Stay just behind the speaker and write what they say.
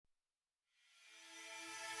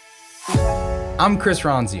I'm Chris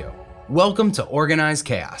Ronzio. Welcome to Organized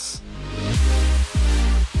Chaos.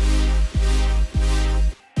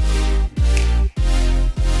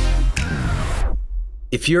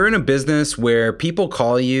 If you're in a business where people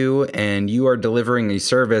call you and you are delivering a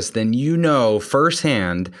service, then you know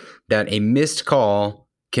firsthand that a missed call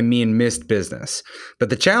can mean missed business. But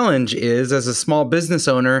the challenge is, as a small business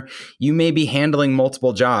owner, you may be handling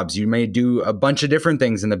multiple jobs. You may do a bunch of different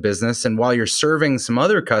things in the business. And while you're serving some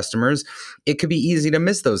other customers, it could be easy to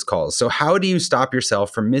miss those calls. So how do you stop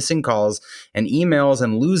yourself from missing calls and emails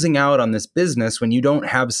and losing out on this business when you don't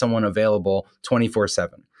have someone available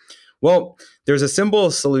 24/7? Well, there's a simple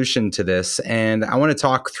solution to this, and I want to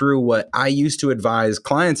talk through what I used to advise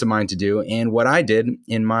clients of mine to do and what I did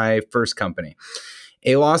in my first company.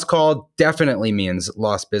 A lost call definitely means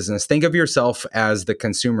lost business. Think of yourself as the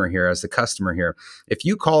consumer here, as the customer here. If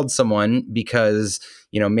you called someone because,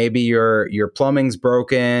 maybe your plumbing's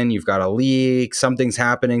broken, you've got a leak, something's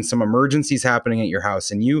happening, some emergency's happening at your house,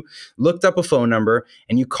 and you looked up a phone number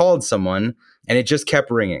and you called someone and it just kept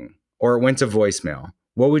ringing or it went to voicemail,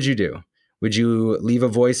 what would you do? Would you leave a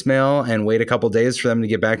voicemail and wait a couple days for them to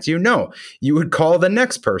get back to you? No, you would call the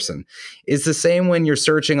next person. It's the same when you're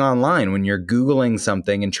searching online, when you're Googling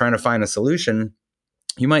something and trying to find a solution.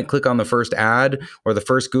 You might click on the first ad or the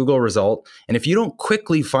first Google result. And if you don't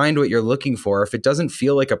quickly find what you're looking for, if it doesn't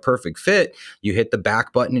feel like a perfect fit, you hit the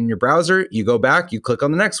back button in your browser, you go back, you click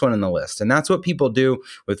on the next one in the list. And that's what people do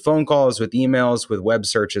with phone calls, with emails, with web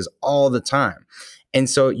searches all the time. And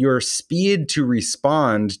so your speed to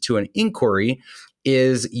respond to an inquiry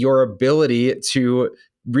is your ability to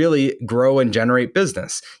really grow and generate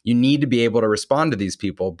business. You need to be able to respond to these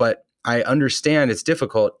people, but I understand it's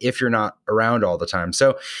difficult if you're not around all the time.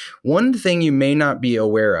 So one thing you may not be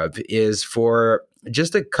aware of is for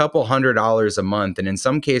just a couple $100 a month, and in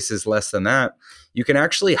some cases less than that, you can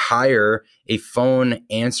actually hire a phone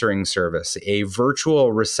answering service, a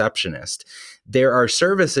virtual receptionist. There are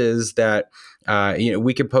services that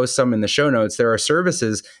we could post some in the show notes. There are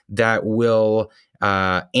services that will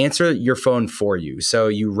answer your phone for you. So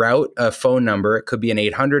you route a phone number. It could be an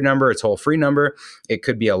 800 number, a toll-free number. It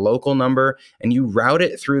could be a local number, and you route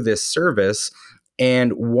it through this service.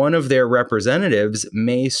 And one of their representatives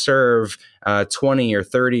may serve 20 or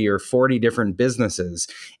 30 or 40 different businesses.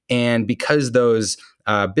 And because those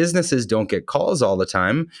businesses don't get calls all the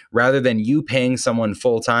time, rather than you paying someone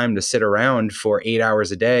full time to sit around for 8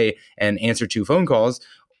 hours a day and answer 2 phone calls,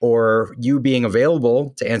 or you being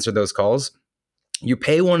available to answer those calls, you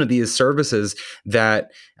pay one of these services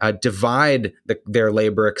that divide their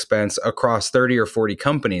labor expense across 30 or 40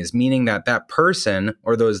 companies, meaning that that person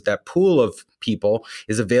or that pool of people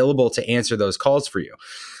is available to answer those calls for you.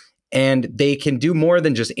 And they can do more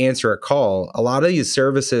than just answer a call. A lot of these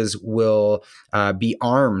services will be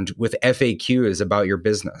armed with FAQs about your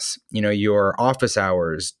business, your office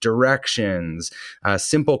hours, directions,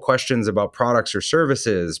 simple questions about products or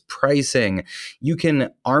services, pricing. You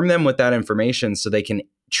can arm them with that information so they can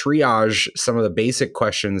triage some of the basic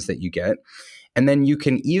questions that you get. And then you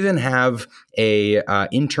can even have a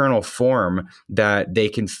internal form that they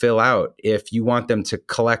can fill out if you want them to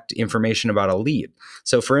collect information about a lead.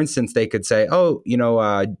 So for instance, they could say,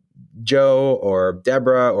 Joe or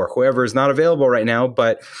Deborah or whoever is not available right now,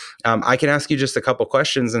 but I can ask you just a couple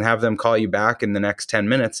questions and have them call you back in the next 10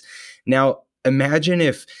 minutes. Now, imagine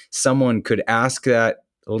if someone could ask that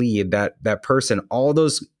lead, that person, all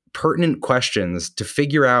those pertinent questions to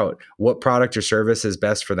figure out what product or service is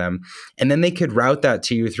best for them. And then they could route that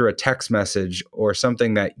to you through a text message or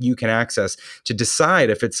something that you can access to decide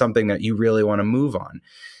if it's something that you really want to move on.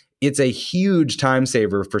 It's a huge time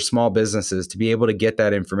saver for small businesses to be able to get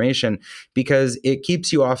that information because it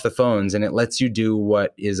keeps you off the phones and it lets you do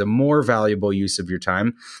what is a more valuable use of your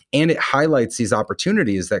time. And it highlights these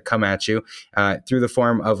opportunities that come at you through the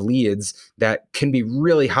form of leads that can be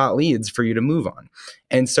really hot leads for you to move on.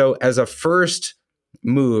 And so as a first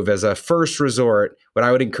move, as a first resort, what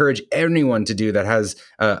I would encourage anyone to do that has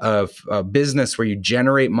a business where you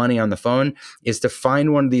generate money on the phone is to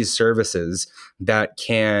find one of these services that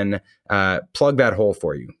can plug that hole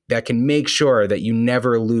for you, that can make sure that you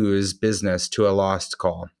never lose business to a lost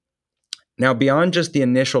call. Now, beyond just the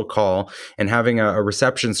initial call and having a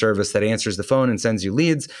reception service that answers the phone and sends you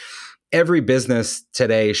leads, every business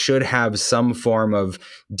today should have some form of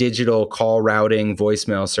digital call routing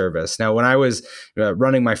voicemail service. Now, when I was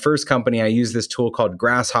running my first company, I used this tool called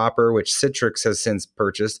Grasshopper, which Citrix has since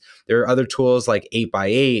purchased. There are other tools like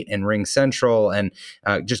 8x8 and RingCentral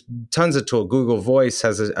and just tons of tools. Google Voice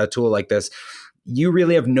has a tool like this. You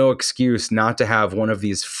really have no excuse not to have one of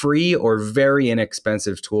these free or very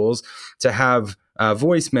inexpensive tools to have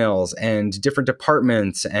voicemails and different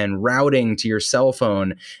departments and routing to your cell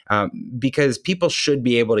phone, because people should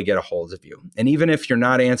be able to get a hold of you. And even if you're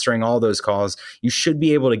not answering all those calls, you should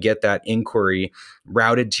be able to get that inquiry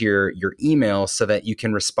routed to your email so that you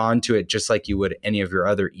can respond to it just like you would any of your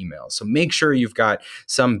other emails. So make sure you've got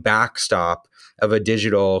some backstop of a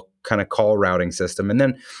digital kind of call routing system. And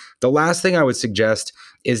then the last thing I would suggest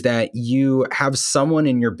is that you have someone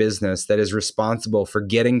in your business that is responsible for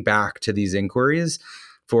getting back to these inquiries,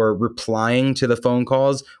 for replying to the phone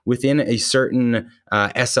calls within a certain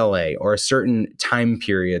SLA or a certain time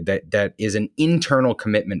period that is an internal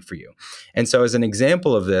commitment for you. And so as an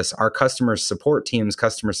example of this, our customer support teams,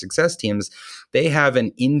 customer success teams, they have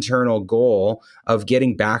an internal goal of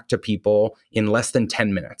getting back to people in less than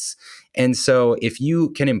 10 minutes. And so if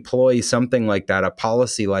you can employ something like that, a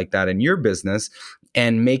policy like that in your business,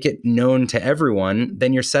 and make it known to everyone,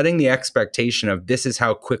 then you're setting the expectation of this is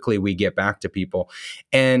how quickly we get back to people.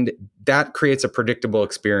 And that creates a predictable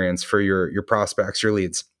experience for your prospects, your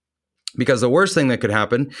leads. Because the worst thing that could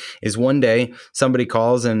happen is one day somebody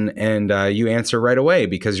calls and you answer right away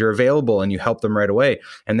because you're available and you help them right away.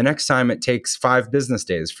 And the next time it takes 5 business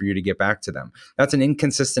days for you to get back to them. That's an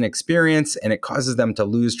inconsistent experience and it causes them to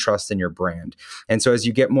lose trust in your brand. And so as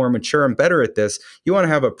you get more mature and better at this, you want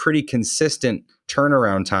to have a pretty consistent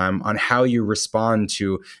turnaround time on how you respond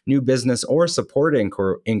to new business or support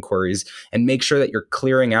inquiries, and make sure that you're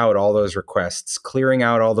clearing out all those requests, clearing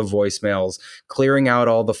out all the voicemails, clearing out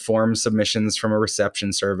all the form submissions from a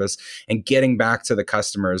reception service, and getting back to the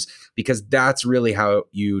customers, because that's really how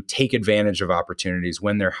you take advantage of opportunities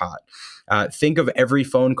when they're hot. Think of every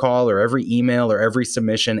phone call or every email or every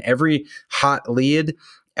submission, every hot lead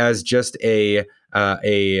as just a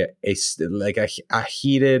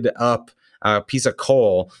heated up piece of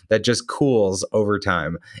coal that just cools over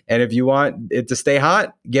time. And if you want it to stay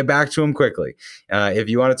hot, get back to them quickly. If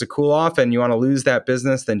you want it to cool off and you want to lose that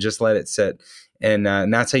business, then just let it sit. And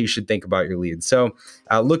that's how you should think about your leads. So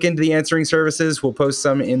look into the answering services. We'll post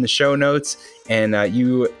some in the show notes. And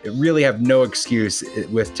you really have no excuse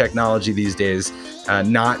with technology these days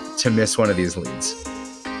not to miss one of these leads.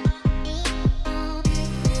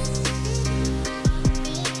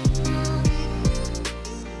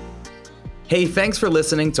 Hey, thanks for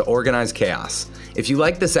listening to Organized Chaos. If you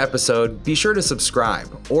like this episode, be sure to subscribe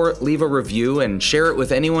or leave a review and share it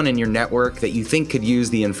with anyone in your network that you think could use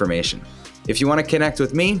the information. If you want to connect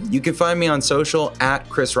with me, you can find me on social at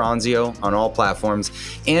Chris Ronzio on all platforms,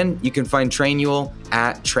 and you can find Trainual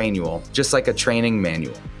at Trainual, just like a training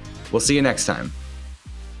manual. We'll see you next time.